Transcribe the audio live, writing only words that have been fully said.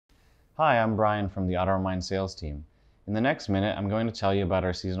Hi, I'm Brian from the AutoRemind sales team. In the next minute, I'm going to tell you about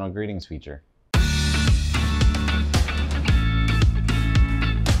our seasonal greetings feature.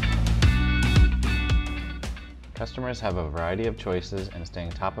 Customers have a variety of choices, and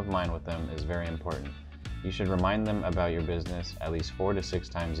staying top of mind with them is very important. You should remind them about your business at least 4 to 6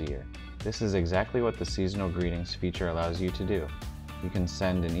 times a year. This is exactly what the seasonal greetings feature allows you to do. You can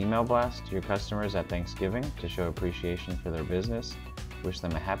send an email blast to your customers at Thanksgiving to show appreciation for their business, wish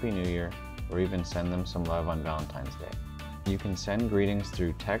them a Happy New Year, or even send them some love on Valentine's Day. You can send greetings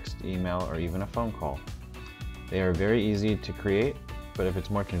through text, email, or even a phone call. They are very easy to create, but if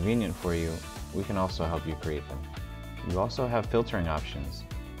it's more convenient for you, we can also help you create them. You also have filtering options,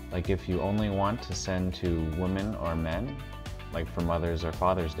 like if you only want to send to women or men, like for Mother's or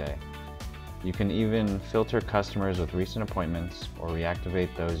Father's Day. You can even filter customers with recent appointments or reactivate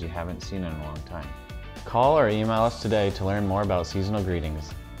those you haven't seen in a long time. Call or email us today to learn more about seasonal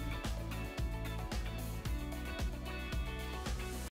greetings.